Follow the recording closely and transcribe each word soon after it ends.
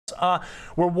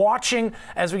We're watching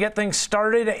as we get things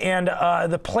started, and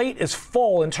the plate is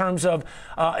full in terms of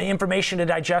information to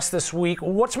digest this week.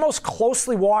 What's most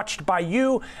closely watched by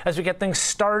you as we get things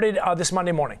started this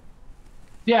Monday morning?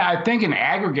 Yeah, I think in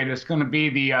aggregate, it's going to be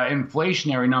the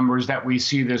inflationary numbers that we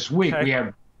see this week. Okay. We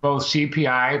have both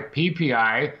CPI,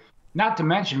 PPI, not to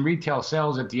mention retail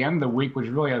sales at the end of the week, which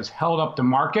really has held up the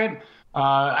market.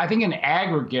 I think in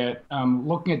aggregate,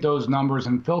 looking at those numbers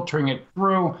and filtering it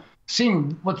through,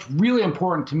 seeing what's really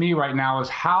important to me right now is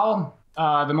how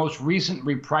the most recent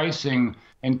repricing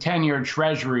in 10-year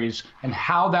treasuries and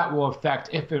how that will affect,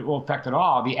 if it will affect at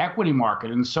all, the equity market.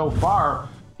 And so far,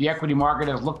 the equity market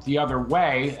has looked the other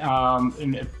way.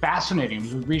 And fascinating.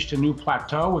 We've reached a new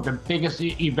plateau with the biggest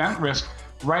event risk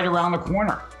right around the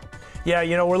corner. Yeah,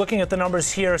 you know, we're looking at the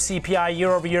numbers here. CPI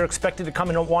year over year expected to come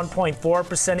in at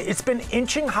 1.4%. It's been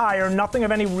inching higher, nothing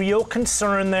of any real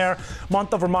concern there.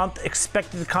 Month over month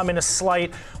expected to come in a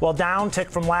slight, well, downtick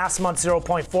from last month,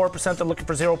 0.4%. They're looking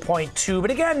for 0.2%.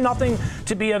 But again, nothing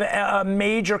to be of a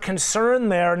major concern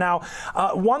there. Now,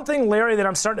 one thing, Larry, that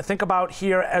I'm starting to think about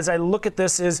here as I look at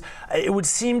this is it would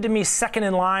seem to me second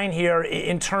in line here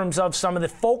in terms of some of the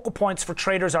focal points for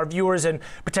traders, our viewers, and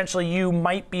potentially you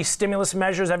might be stimulus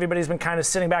measures. Everybody's been kind of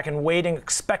sitting back and waiting,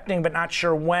 expecting, but not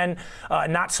sure when,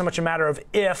 not so much a matter of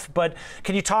if. But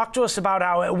can you talk to us about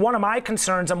how one of my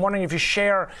concerns, I'm wondering if you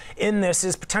share in this,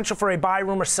 is potential for a buy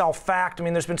rumor sell fact. I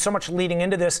mean, there's been so much leading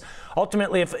into this.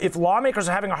 Ultimately, if lawmakers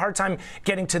are having a hard time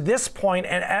getting to this point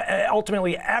and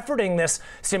ultimately efforting this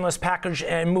stimulus package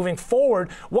and moving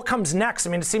forward, what comes next?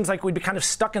 I mean, it seems like we'd be kind of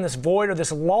stuck in this void or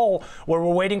this lull where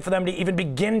we're waiting for them to even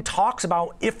begin talks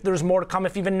about if there's more to come,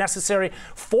 if even necessary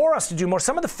for us to do more.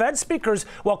 Some of the Fed speakers,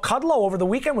 well, Kudlow over the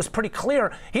weekend was pretty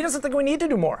clear. He doesn't think we need to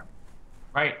do more.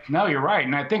 Right. No, you're right.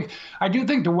 And I do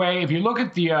think the way, if you look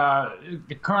at the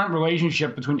current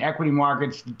relationship between equity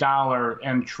markets, the dollar,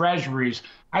 and treasuries,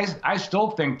 I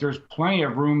still think there's plenty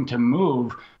of room to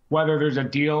move, whether there's a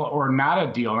deal or not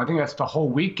a deal. And I think that's the whole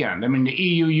weekend. I mean, the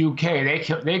EU,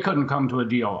 UK, they couldn't come to a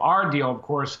deal. Our deal, of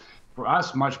course, for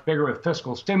us, much bigger with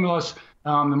fiscal stimulus.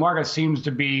 The market seems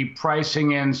to be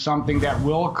pricing in something that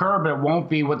will occur, but it won't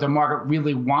be what the market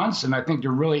really wants. And I think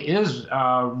there really is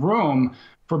room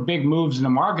for big moves in the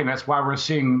market. That's why we're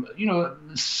seeing, you know,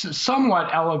 somewhat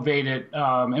elevated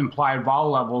implied vol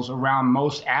levels around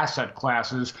most asset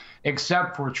classes,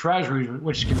 except for treasuries,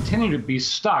 which continue to be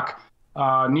stuck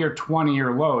near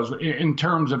 20-year lows in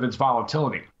terms of its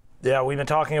volatility. Yeah, we've been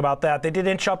talking about that. They did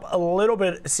inch up a little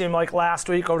bit, it seemed like last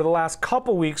week over the last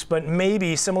couple weeks, but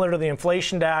maybe similar to the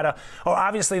inflation data, or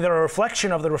obviously they're a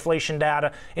reflection of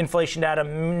the inflation data,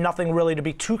 nothing really to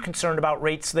be too concerned about.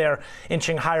 Rates there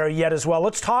inching higher yet as well.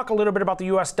 Let's talk a little bit about the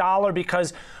U.S. dollar,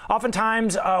 because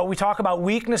oftentimes we talk about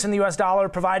weakness in the U.S. dollar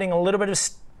providing a little bit of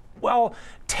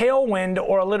tailwind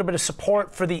or a little bit of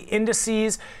support for the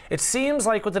indices. It seems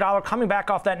like with the dollar coming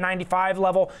back off that 95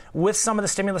 level, with some of the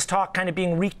stimulus talk kind of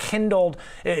being rekindled,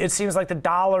 it seems like the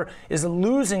dollar is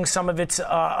losing some of its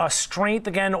strength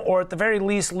again, or at the very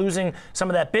least losing some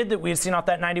of that bid that we had seen off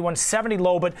that 91.70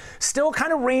 low, but still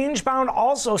kind of range bound,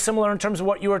 also similar in terms of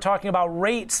what you were talking about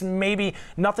rates. Maybe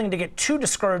nothing to get too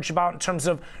discouraged about in terms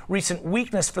of recent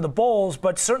weakness for the bulls,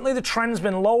 but certainly the trend's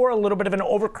been lower, a little bit of an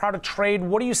overcrowded trade.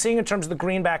 What are you seeing in terms of the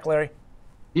greenback, Larry?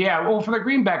 Yeah, well, for the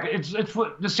greenback, it's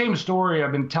the same story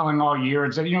I've been telling all year.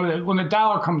 It's that, you know, when the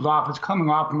dollar comes off, it's coming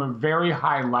off from a very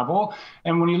high level.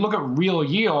 And when you look at real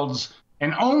yields,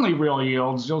 and only real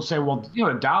yields, you'll say, well, you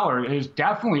know, the dollar is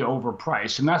definitely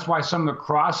overpriced. And that's why some of the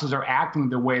crosses are acting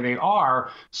the way they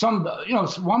are.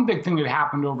 One big thing that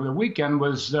happened over the weekend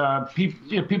was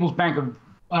People's Bank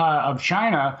of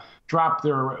China dropped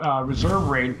their reserve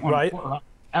rate on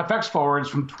FX forwards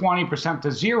from 20% to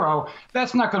 0%.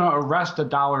 That's not going to arrest the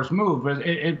dollar's move, but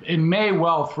it may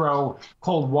well throw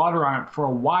cold water on it for a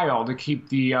while to keep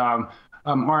the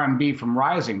RMB from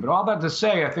rising. But all that to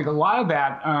say, I think a lot of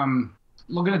that,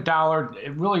 looking at dollar,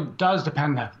 it really does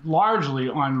depend largely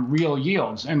on real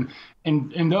yields. And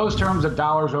in those terms, the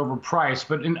dollar's overpriced.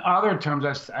 But in other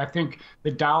terms, I think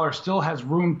the dollar still has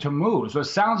room to move. So it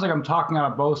sounds like I'm talking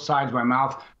out of both sides of my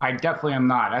mouth. I definitely am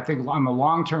not. I think I'm a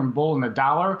long-term bull in the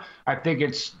dollar. I think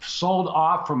it's sold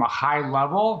off from a high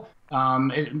level.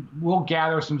 It will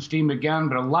gather some steam again,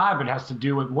 but a lot of it has to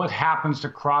do with what happens to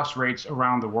cross rates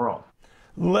around the world.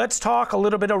 Let's talk a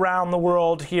little bit around the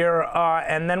world here,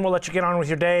 and then we'll let you get on with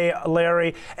your day,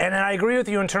 Larry. And I agree with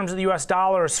you in terms of the U.S.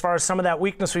 dollar as far as some of that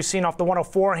weakness we've seen off the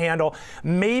 104 handle.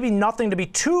 Maybe nothing to be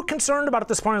too concerned about at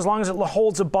this point as long as it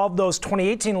holds above those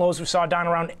 2018 lows we saw down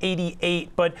around 88.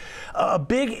 But a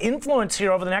big influence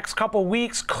here over the next couple of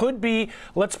weeks could be,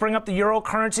 let's bring up the euro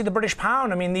currency, the British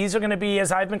pound. I mean, these are going to be,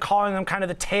 as I've been calling them, kind of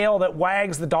the tail that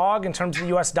wags the dog in terms of the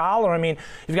U.S. dollar. I mean,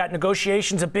 you've got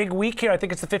negotiations, a big week here. I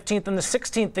think it's the 15th and the 16th.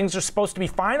 Things are supposed to be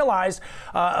finalized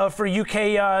for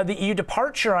UK, the EU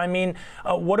departure. I mean,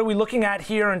 what are we looking at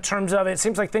here in terms of, it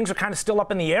seems like things are kind of still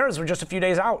up in the air as we're just a few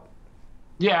days out.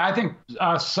 Yeah, I think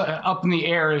up in the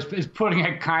air is putting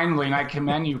it kindly, and I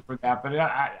commend you for that. But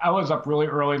I was up really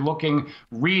early looking,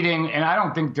 reading, and I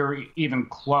don't think they're even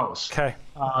close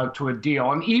to a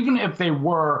deal. And even if they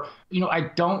were, I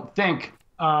don't think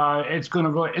it's going to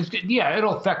really,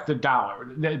 it'll affect the dollar.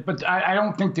 But I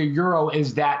don't think the euro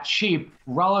is that cheap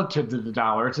relative to the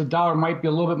dollar. The dollar might be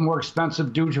a little bit more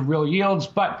expensive due to real yields.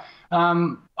 But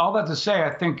all that to say,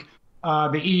 I think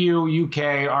the EU,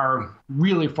 UK are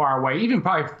really far away, even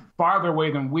probably farther away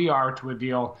than we are to a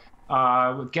deal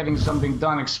with getting something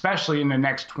done, especially in the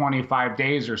next 25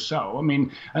 days or so. I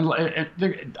mean,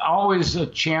 there's always a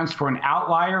chance for an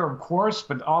outlier, of course,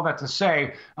 but all that to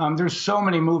say, there's so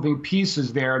many moving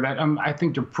pieces there that I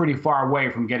think they're pretty far away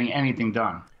from getting anything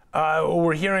done.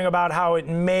 We're hearing about how it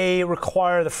may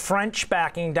require the French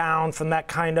backing down from that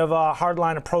kind of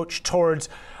hardline approach towards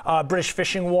British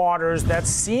fishing waters. That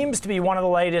seems to be one of the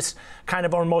latest kind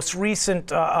of, or most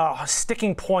recent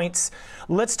sticking points.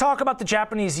 Let's talk about the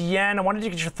Japanese yen. I wanted to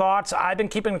get your thoughts. I've been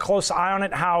keeping a close eye on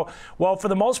it, how, well, for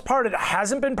the most part, it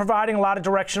hasn't been providing a lot of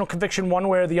directional conviction one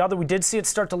way or the other. We did see it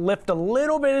start to lift a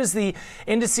little bit as the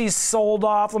indices sold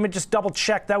off. Let me just double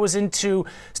check. That was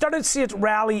started to see it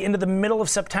rally into the middle of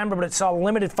September, but it saw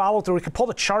limited follow through. We could pull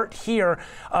the chart here.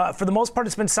 For the most part,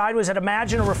 it's been sideways. I'd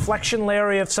imagine a reflection,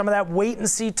 Larry, of some of that wait and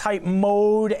see type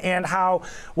mode, and how,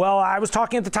 well, I was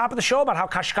talking at the top of the show about how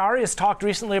Kashkari has talked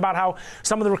recently about how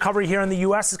some of the recovery here in the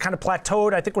U.S. is kind of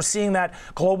plateaued. I think we're seeing that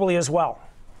globally as well.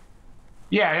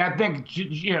 Yeah, I think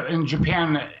in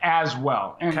Japan as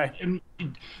well. And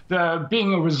the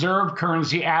being a reserve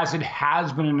currency, as it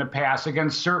has been in the past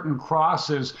against certain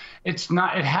crosses, it's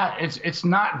not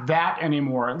that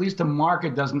anymore. At least the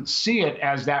market doesn't see it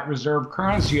as that reserve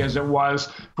currency as it was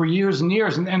for years and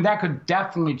years. And that could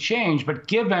definitely change. But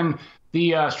given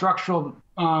the structural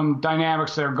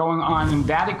dynamics that are going on in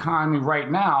that economy right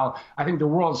now, I think the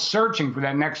world's searching for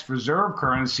that next reserve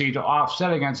currency to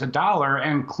offset against the dollar,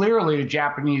 and clearly the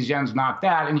Japanese yen's not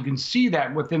that. And you can see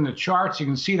that within the charts. You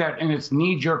can see that in its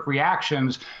knee-jerk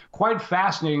reactions. Quite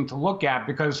fascinating to look at,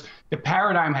 because the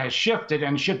paradigm has shifted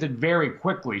and shifted very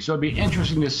quickly. So it'd be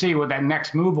interesting to see what that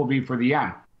next move will be for the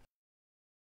yen.